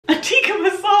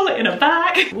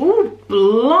bag. Ooh,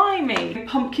 blimey.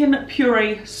 Pumpkin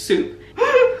puree soup.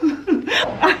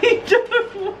 I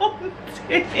don't want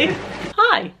it.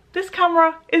 Hi, this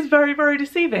camera is very, very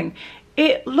deceiving.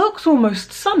 It looks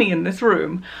almost sunny in this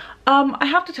room. I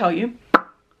have to tell you,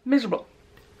 miserable.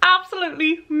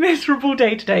 Absolutely miserable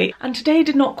day today. And today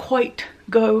did not quite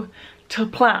go to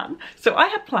plan. So I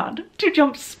had planned to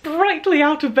jump sprightly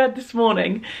out of bed this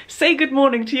morning, say good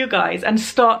morning to you guys and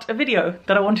start a video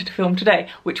that I wanted to film today,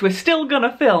 which we're still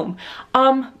gonna film.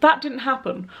 That didn't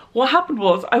happen. What happened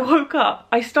was I woke up,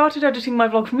 I started editing my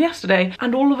vlog from yesterday,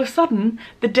 and all of a sudden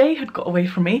the day had got away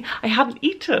from me. I hadn't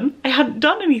eaten, I hadn't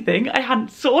done anything, I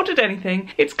hadn't sorted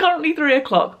anything. It's currently 3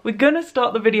 o'clock. We're gonna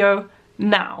start the video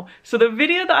now. So the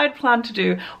video that I'd planned to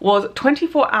do was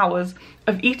 24 hours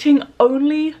of eating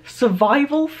only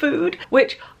survival food,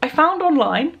 which I found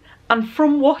online, and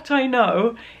from what I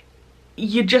know,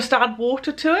 you just add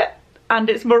water to it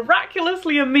and it's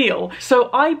miraculously a meal.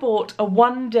 So I bought a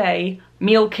 1-day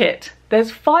meal kit. There's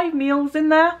 5 meals in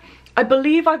there. I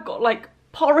believe I've got like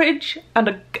porridge and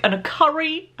a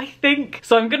curry, I think.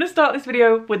 So I'm gonna start this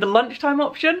video with the lunchtime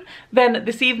option, then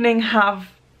this evening have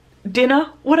dinner,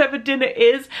 whatever dinner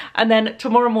is, and then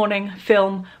tomorrow morning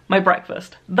film my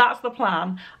breakfast. That's the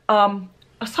plan.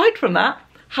 Aside from that,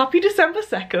 happy December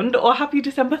 2nd or happy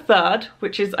December 3rd,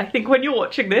 which is I think when you're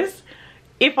watching this,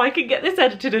 if I can get this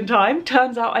edited in time.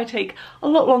 Turns out I take a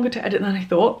lot longer to edit than I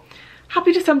thought.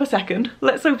 Happy December 2nd.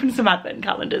 Let's open some advent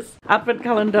calendars. Advent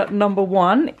calendar number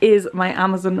 1 is my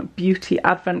Amazon Beauty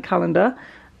advent calendar,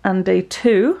 and day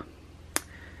 2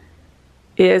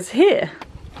 is here.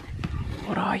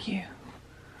 What are you?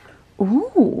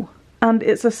 Ooh, and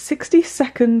it's a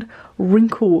 60-second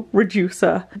wrinkle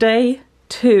reducer. Day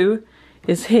 2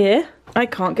 is here. I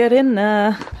can't get in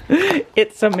there.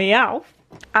 It's a meow.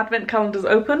 Advent calendar's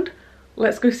opened.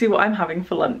 Let's go see what I'm having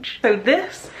for lunch. So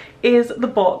this is the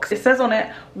box. It says on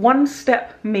it,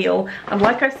 1-step meal. And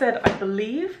like I said, I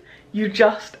believe you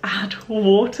just add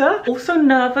water. Also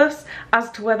nervous as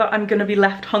to whether I'm gonna be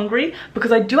left hungry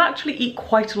because I do actually eat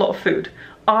quite a lot of food.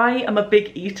 I am a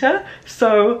big eater,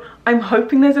 so I'm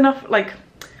hoping there's enough like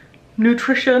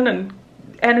nutrition and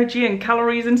energy and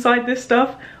calories inside this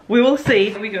stuff. We will see.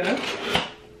 Here we go.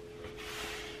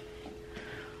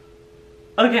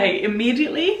 Okay,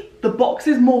 immediately the box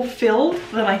is more filled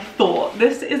than I thought.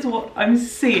 This is what I'm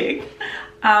seeing.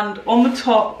 And on the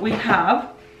top we have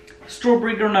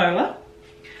strawberry granola.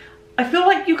 I feel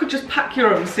like you could just pack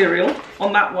your own cereal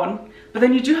on that one, but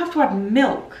then you do have to add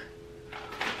milk.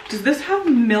 Does this have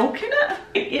milk in it?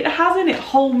 It has in it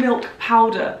whole milk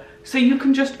powder, so you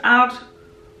can just add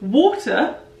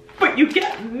water, but you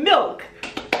get milk.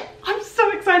 I'm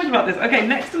so excited about this. Okay,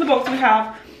 next in the box we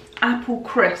have apple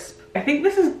crisp. I think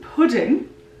this is pudding.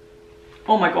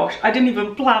 Oh my gosh, I didn't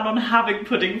even plan on having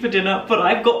pudding for dinner, but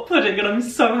I've got pudding and I'm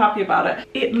so happy about it.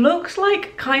 It looks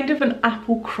like kind of an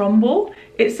apple crumble.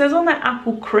 It says on there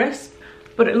apple crisp,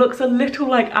 but it looks a little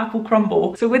like apple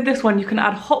crumble. So with this one, you can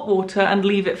add hot water and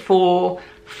leave it for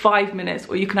 5 minutes,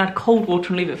 or you can add cold water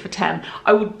and leave it for 10.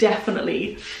 I would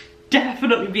definitely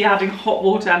be adding hot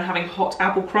water and having hot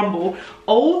apple crumble.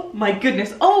 Oh my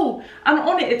goodness. Oh, and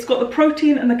on it, it's got the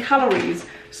protein and the calories.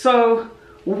 So,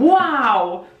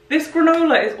 wow. This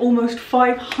granola is almost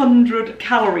 500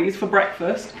 calories for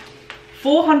breakfast,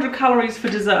 400 calories for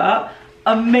dessert.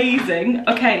 Amazing.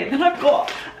 Okay, then I've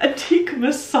got a tikka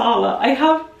masala. I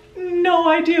have no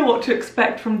idea what to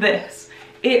expect from this.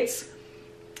 It's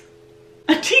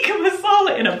a tikka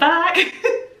masala in a bag.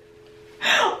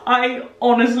 I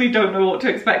honestly don't know what to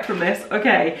expect from this.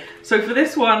 Okay, so for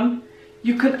this one,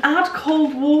 you can add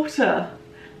cold water.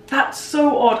 That's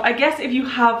so odd. I guess if you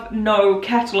have no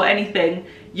kettle or anything,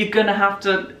 you're gonna have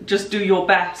to just do your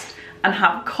best and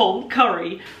have cold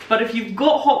curry. But if you've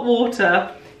got hot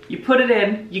water, you put it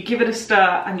in, you give it a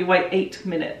stir, and you wait 8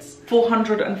 minutes.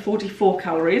 444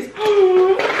 calories.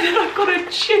 Then I've got a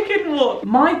chicken one.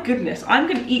 My goodness, I'm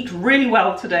gonna eat really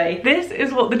well today. This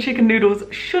is what the chicken noodles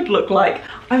should look like.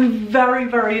 I'm very,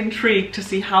 very intrigued to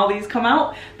see how these come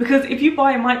out, because if you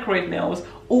buy microwave meals,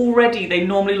 already they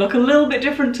normally look a little bit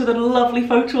different to the lovely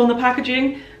photo on the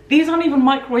packaging. These aren't even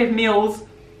microwave meals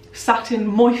sat in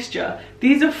moisture.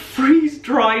 These are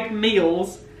freeze-dried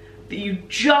meals that you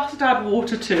just add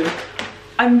water to.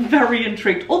 I'm very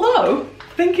intrigued. Although,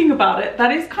 thinking about it,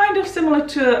 that is kind of similar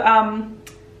to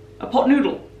a pot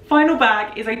noodle. Final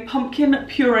bag is a pumpkin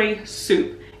puree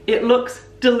soup. It looks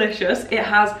delicious. It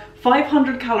has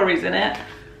 500 calories in it.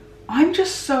 I'm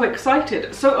just so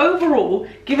excited. So overall,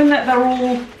 given that they're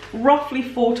all roughly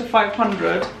 400 to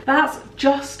 500, that's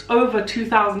just over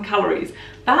 2,000 calories.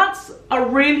 That's a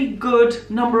really good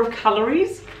number of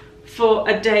calories for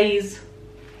a day's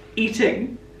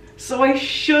eating. So I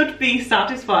should be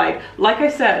satisfied. Like I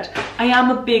said, I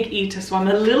am a big eater, so I'm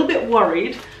a little bit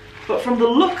worried, but from the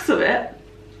looks of it,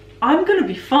 I'm gonna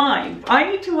be fine.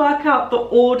 I need to work out the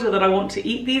order that I want to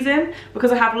eat these in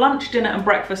because I have lunch, dinner, and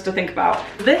breakfast to think about.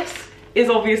 This is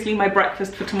obviously my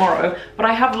breakfast for tomorrow, but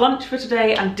I have lunch for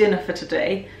today and dinner for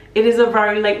today. It is a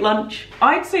very late lunch.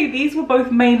 I'd say these were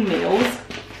both main meals.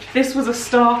 This was a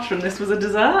starter and this was a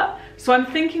dessert. So I'm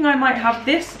thinking I might have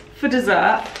this for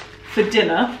dessert, for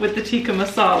dinner with the tikka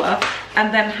masala,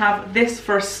 and then have this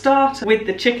for a starter with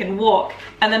the chicken wok,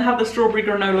 and then have the strawberry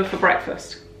granola for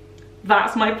breakfast.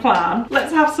 That's my plan.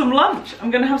 Let's have some lunch.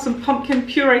 I'm gonna have some pumpkin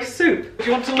puree soup. Do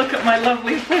you want to look at my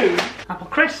lovely food? Apple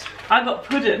crisp. I got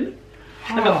pudding.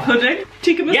 I got pudding.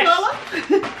 Tikka masala.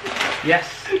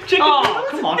 Yes. Chicken oh,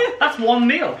 come on. That's one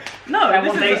meal. No, One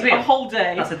this day's is meal. a whole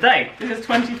day. That's a day. This is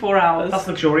 24 hours. That's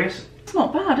luxurious. It's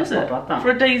not bad, is it? Not bad, that.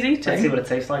 For a day's eating. Let's see what it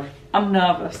tastes like. I'm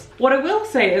nervous. What I will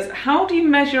say is, how do you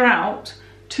measure out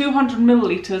 200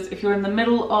 millilitres if you're in the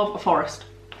middle of a forest?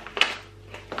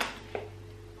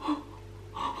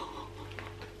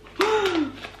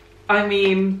 I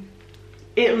mean,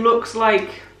 it looks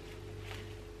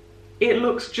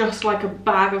just like a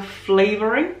bag of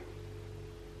flavouring.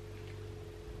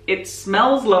 It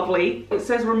smells lovely. It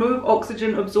says remove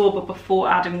oxygen absorber before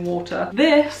adding water.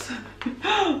 This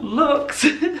looks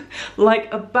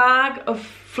like a bag of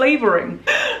flavouring.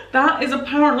 That is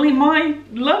apparently my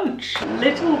lunch.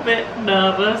 Little bit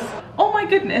nervous. Oh my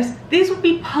goodness, these would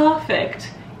be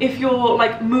perfect if you're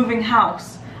like moving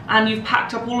house and you've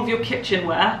packed up all of your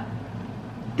kitchenware.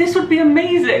 This would be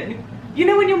amazing. You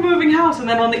know when you're moving house and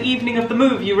then on the evening of the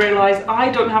move you realise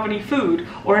I don't have any food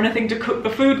or anything to cook the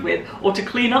food with or to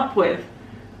clean up with.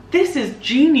 This is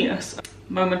genius.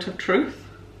 Moment of truth.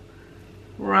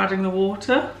 We're adding the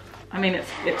water. I mean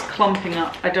it's clumping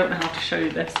up. I don't know how to show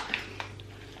you this.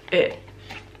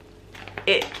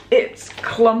 It's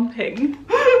clumping.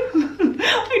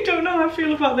 I don't know how I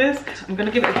feel about this. I'm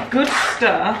gonna give it a good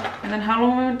stir, and then how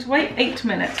long am I meant to wait? 8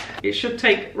 minutes. It should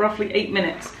take roughly 8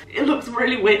 minutes. It looks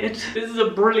really weird. This is a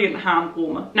brilliant hand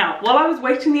warmer. Now, while I was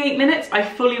waiting the 8 minutes, I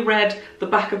fully read the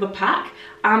back of the pack,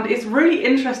 and it's really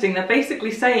interesting. They're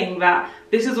basically saying that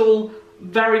this is all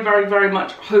very, very, very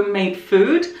much homemade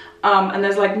food, and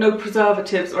there's like no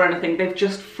preservatives or anything. They've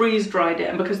just freeze-dried it,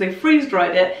 and because they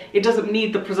freeze-dried it, it doesn't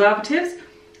need the preservatives.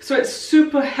 So it's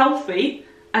super healthy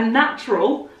and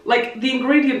natural. Like, the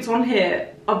ingredients on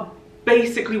here are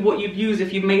basically what you'd use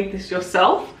if you made this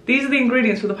yourself. These are the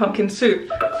ingredients for the pumpkin soup.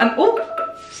 And oh,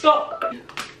 stop.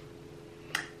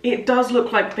 It does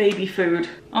look like baby food.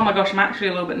 Oh my gosh, I'm actually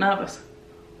a little bit nervous.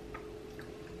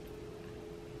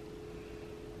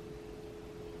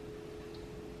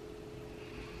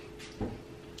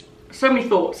 So many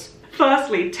thoughts.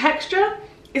 Firstly, texture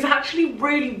is actually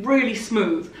really, really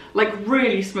smooth. Like,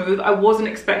 really smooth. I wasn't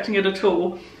expecting it at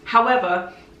all.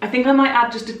 However, I think I might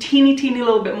add just a teeny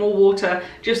little bit more water,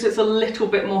 just so it's a little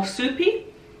bit more soupy.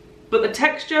 But the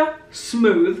texture,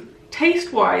 smooth.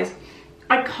 Taste-wise,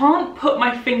 I can't put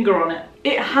my finger on it.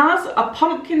 It has a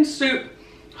pumpkin soup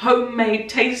homemade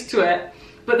taste to it,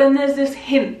 but then there's this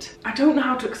hint. I don't know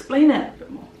how to explain it. A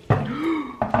bit more.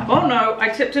 Oh no, I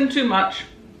tipped in too much.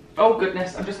 Oh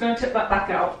goodness, I'm just gonna tip that back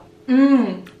out.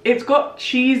 It's got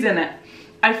cheese in it.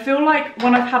 I feel like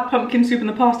when I've had pumpkin soup in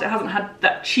the past, it hasn't had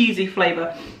that cheesy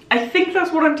flavour. I think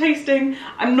that's what I'm tasting.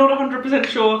 I'm not 100%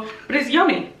 sure, but it's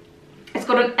yummy. It's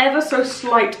got an ever so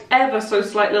slight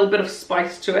little bit of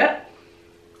spice to it.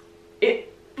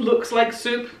 It looks like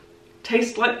soup,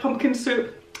 tastes like pumpkin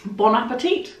soup. Bon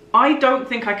appetit. I don't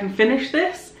think I can finish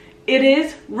this. It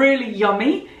is really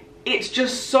yummy. It's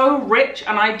just so rich,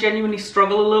 and I genuinely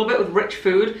struggle a little bit with rich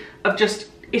food of just,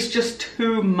 it's just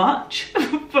too much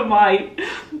for my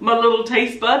little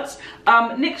taste buds.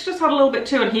 Nick's just had a little bit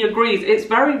too, and he agrees. It's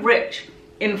very rich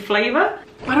in flavour.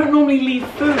 I don't normally leave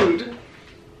food.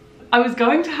 I was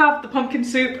going to have the pumpkin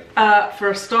soup for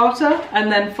a starter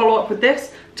and then follow up with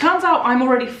this. Turns out I'm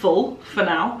already full for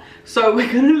now, so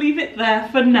we're gonna leave it there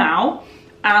for now.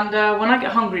 And when I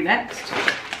get hungry next,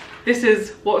 this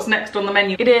is what's next on the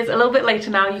menu. It is a little bit later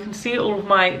now. You can see all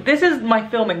of this is my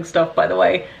filming stuff, by the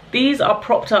way. These are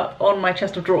propped up on my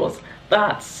chest of drawers.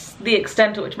 That's the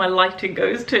extent to which my lighting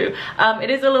goes to. It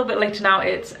is a little bit later now.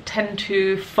 It's 10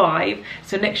 to 5,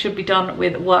 so Nick should be done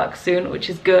with work soon, which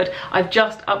is good. I've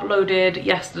just uploaded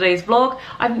yesterday's vlog.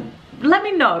 Let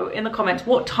me know in the comments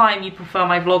what time you prefer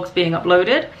my vlogs being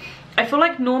uploaded. I feel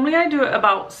like normally I do it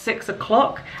about 6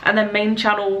 o'clock, and then main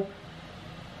channel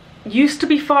used to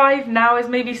be 5, now is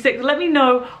maybe 6. Let me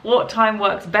know what time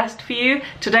works best for you.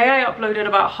 Today I uploaded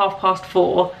about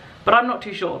 4:30, but I'm not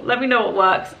too sure. Let me know what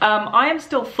works. I am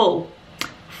still full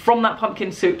from that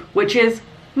pumpkin soup, which is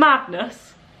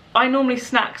madness. I normally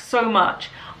snack so much.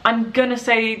 I'm gonna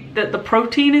say that the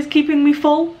protein is keeping me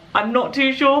full. I'm not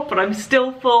too sure, but I'm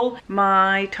still full.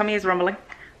 My tummy is rumbling,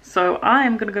 so I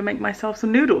am gonna go make myself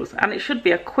some noodles, and it should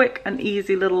be a quick and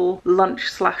easy little lunch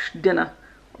slash dinner,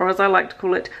 or as I like to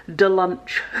call it,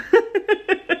 de-lunch.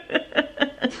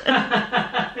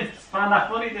 Find that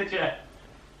funny, did you?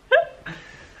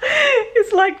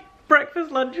 It's like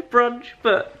breakfast, lunch, brunch,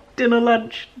 but dinner,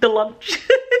 lunch, de-lunch.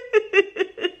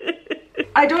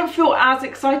 I don't feel as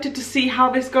excited to see how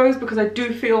this goes because I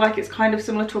do feel like it's kind of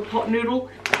similar to a pot noodle.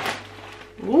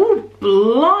 Ooh,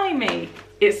 blimey.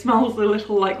 It smells a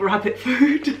little like rabbit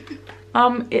food.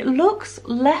 It looks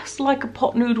less like a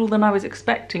pot noodle than I was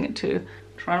expecting it to.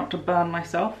 Try not to burn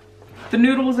myself. The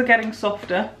noodles are getting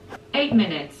softer. 8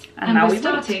 minutes. And now we're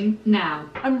starting now.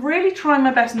 I'm really trying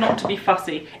my best not to be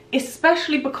fussy,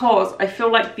 especially because I feel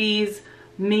like these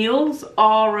meals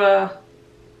are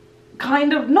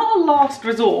kind of not a last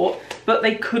resort, but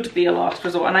they could be a last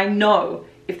resort. And I know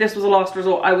if this was a last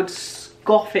resort, I would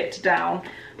scoff it down,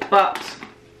 but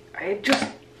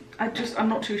I'm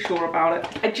not too sure about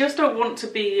it. I just don't want to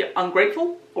be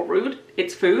ungrateful or rude.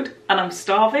 It's food and I'm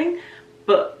starving,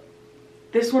 but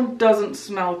this one doesn't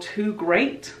smell too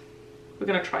great. We're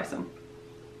gonna try some.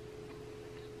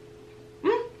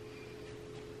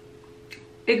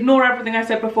 Ignore everything I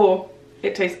said before.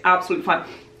 It tastes absolutely fine.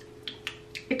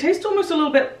 It tastes almost a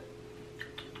little bit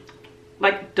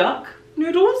like duck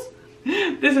noodles.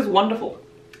 This is wonderful.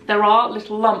 There are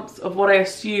little lumps of what I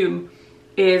assume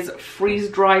is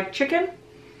freeze-dried chicken.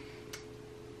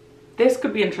 This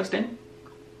could be interesting.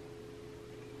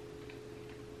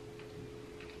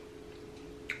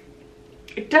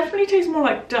 It definitely tastes more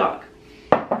like duck.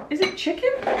 Is it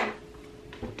chicken?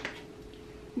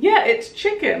 Yeah, it's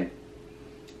chicken.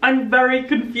 I'm very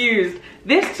confused.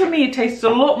 This to me tastes a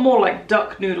lot more like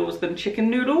duck noodles than chicken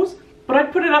noodles, but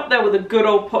I'd put it up there with a good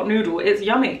old pot noodle. It's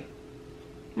yummy.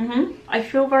 I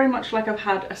feel very much like I've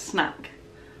had a snack.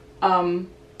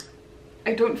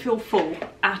 I don't feel full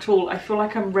at all. I feel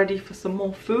like I'm ready for some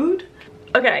more food.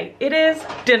 Okay, it is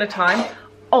dinner time.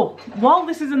 Oh, while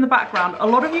this is in the background, a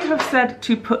lot of you have said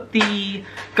to put the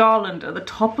garland at the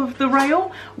top of the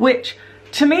rail, which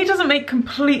to me doesn't make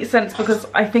complete sense because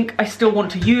I think I still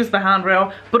want to use the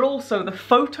handrail, but also the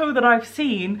photo that I've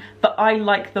seen that I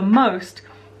like the most,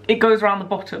 it goes around the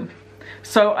bottom.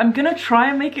 So I'm gonna try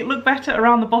and make it look better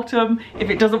around the bottom. If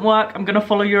it doesn't work, I'm gonna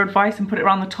follow your advice and put it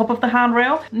around the top of the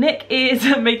handrail. Nick is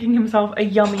making himself a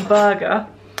yummy burger,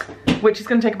 which is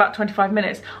gonna take about 25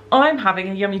 minutes. I'm having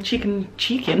a yummy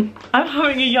I'm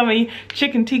having a yummy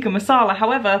chicken tikka masala.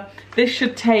 However, this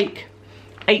should take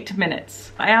 8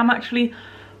 minutes. I am actually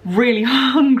really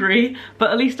hungry, but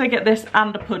at least I get this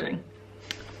and a pudding.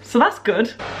 So that's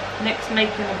good. Nick's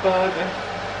making a burger.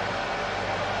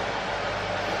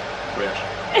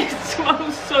 It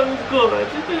smells so good.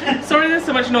 Sorry there's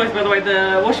so much noise, by the way.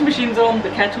 The washing machine's on, the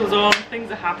kettle's on,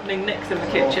 things are happening. Nick's in the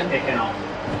kitchen. Kicking off.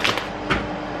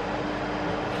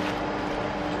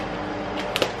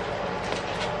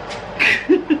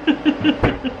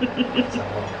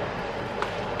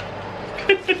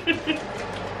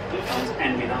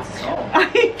 Envy that salt.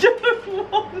 I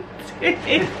don't want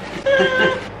it.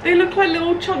 They look like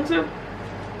little chunks of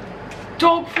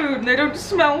dog food and they don't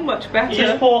smell much better. You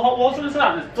just pour hot water into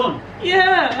that and it's done.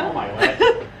 Yeah. Oh my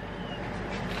word.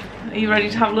 Are you ready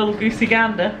to have a little goosey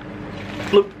gander?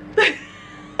 Bloop.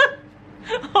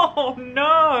 Oh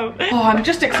no. Oh, I'm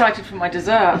just excited for my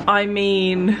dessert. I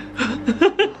mean,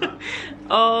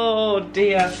 oh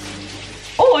dear.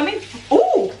 Oh, I mean,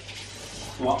 oh.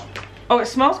 What? Oh, it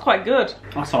smells quite good.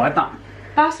 That's alright, that.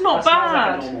 That's not That smells like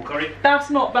bad. a normal curry. That's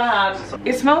not bad.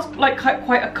 It smells like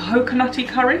quite a coconutty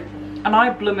curry. And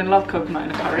I bloomin' love coconut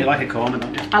in a curry. You like a korma,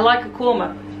 don't you? I like a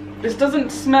korma. This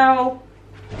doesn't smell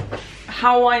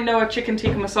how I know a chicken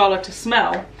tikka masala to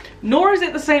smell, nor is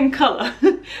it the same colour.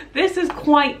 This is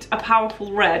quite a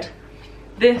powerful red.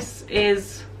 This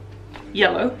is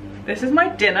yellow. This is my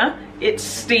dinner. It's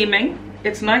steaming.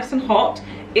 It's nice and hot.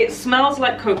 It smells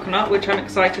like coconut, which I'm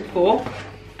excited for.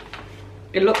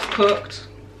 It looks cooked.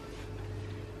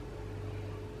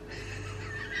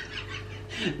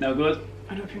 No good.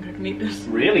 I don't think I can eat this.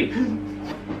 Really?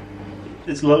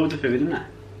 There's loads of food in there.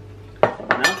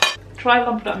 No? Try a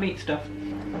lump of that meat stuff.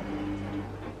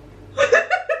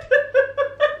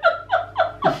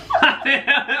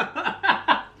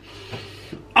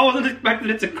 I wasn't expecting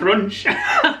it to crunch. Come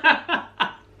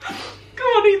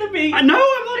on, eat the meat. I know,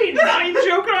 I'm not eating that. I'm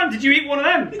joking around. Did you eat one of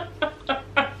them? Nick,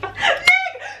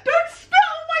 don't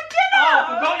spill my dinner! Oh, I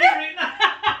forgot you were eating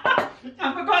that.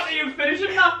 Are you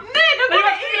finishing that? Nick, I've got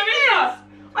to eat this!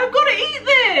 I've got to eat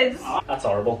this! Oh, that's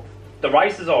horrible. The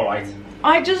rice is alright.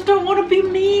 I just don't want to be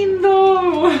mean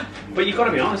though. But you've got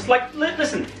to be honest. Like,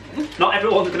 listen, not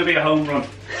everyone's going to be a home run.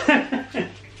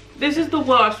 This is the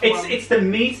worst one. It's the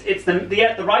meat. It's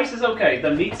the rice is okay.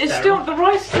 The meat's It's terrible. still, the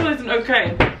rice still isn't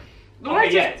okay. The Okay,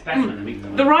 rice yeah, is, it's better than the meat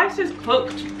though. the rice is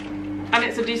cooked and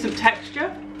it's a decent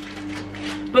texture,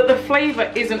 but the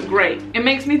flavour isn't great. It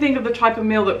makes me think of the type of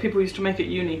meal that people used to make at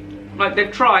uni. Like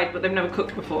they've tried, but they've never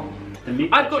cooked before. The meat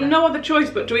I've got texture. no other choice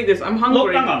but to eat this. I'm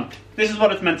hungry. Look, hang on. This is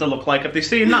what it's meant to look like. Have they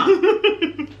seen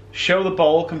that? Show the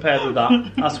bowl compared with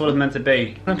that. That's what it's meant to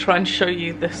be. I'm gonna try and show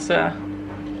you this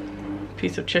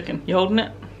piece of chicken. You holding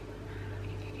it?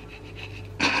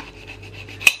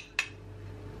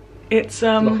 It's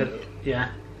Look at it.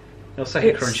 Yeah. It'll say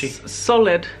it's crunchy.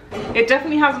 Solid. It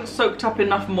definitely hasn't soaked up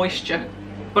enough moisture,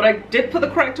 but I did put the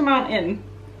correct amount in,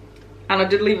 and I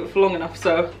did leave it for long enough.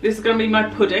 So this is gonna be my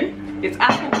pudding. It's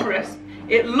apple crisp.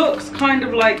 It looks kind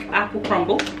of like apple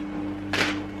crumble.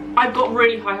 I've got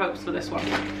really high hopes for this one.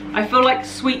 I feel like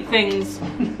sweet things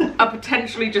are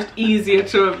potentially just easier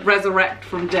to resurrect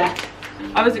from death.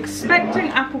 I was expecting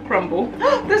apple crumble.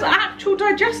 There's actual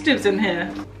digestives in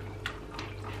here.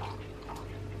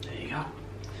 There you go.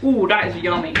 Ooh, that is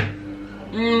yummy.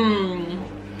 Mmm.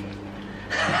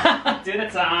 Dinner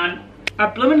time. I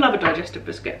blooming love a digestive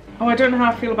biscuit. Oh, I don't know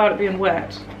how I feel about it being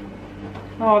wet.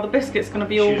 Oh, the biscuit's gonna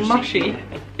be all mushy.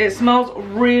 It smells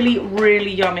really,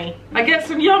 really yummy. I get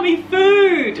some yummy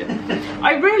food.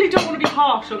 I really don't want to be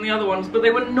harsh on the other ones, but they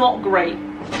were not great.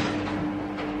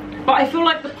 But I feel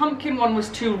like the pumpkin one was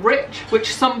too rich,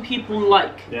 which some people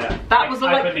like. Yeah. That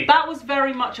was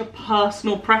very much a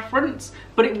personal preference,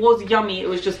 but it was yummy. It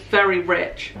was just very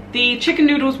rich. The chicken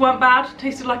noodles weren't bad.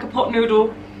 Tasted like a pot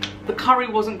noodle. The curry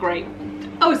wasn't great.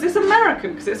 Oh, is this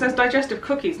American? Because it says digestive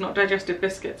cookies, not digestive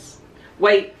biscuits.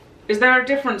 Wait, is there a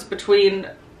difference between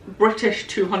British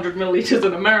 200 millilitres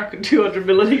and American 200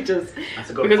 millilitres? That's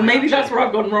a good Because point, maybe that's actually. where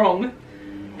I've gone wrong.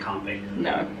 Can't be.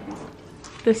 No.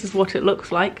 This is what it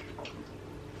looks like.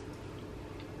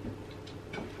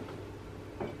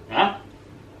 Huh?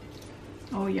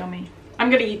 Oh, yummy. I'm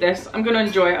gonna eat this. I'm gonna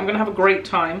enjoy it. I'm gonna have a great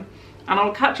time. And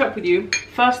I'll catch up with you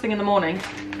first thing in the morning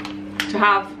to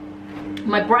have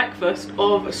my breakfast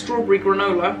of strawberry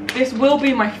granola. This will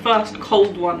be my first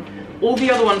cold one. All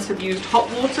the other ones have used hot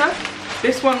water.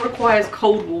 This one requires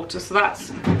cold water, so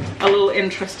that's a little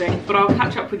interesting, but I'll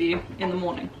catch up with you in the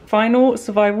morning. Final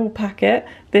survival packet.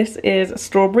 This is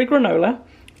strawberry granola.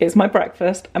 It's my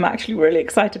breakfast. I'm actually really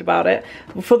excited about it.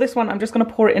 For this one, I'm just gonna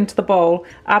pour it into the bowl,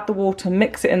 add the water,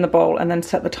 mix it in the bowl, and then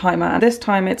set the timer. And this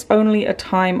time it's only a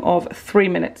time of 3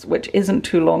 minutes, which isn't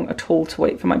too long at all to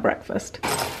wait for my breakfast.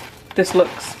 This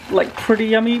looks like pretty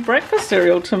yummy breakfast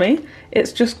cereal to me.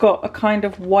 It's just got a kind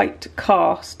of white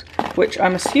cast, which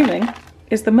I'm assuming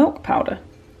is the milk powder.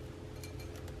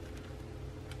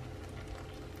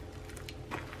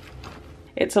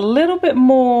 It's a little bit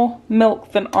more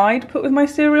milk than I'd put with my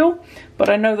cereal, but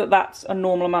I know that that's a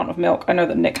normal amount of milk. I know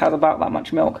that Nick has about that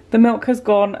much milk. The milk has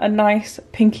gone a nice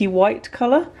pinky white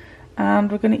colour,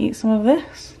 and we're gonna eat some of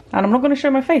this. And I'm not going to show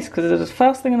my face because it is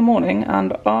first thing in the morning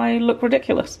and I look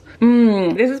ridiculous.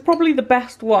 This is probably the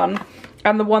best one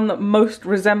and the one that most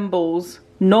resembles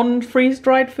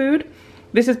non-freeze-dried food.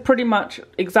 This is pretty much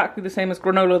exactly the same as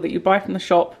granola that you buy from the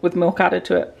shop with milk added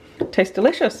to it. Tastes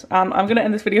delicious. And I'm going to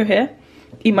end this video here,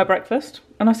 eat my breakfast,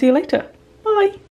 and I'll see you later. Bye.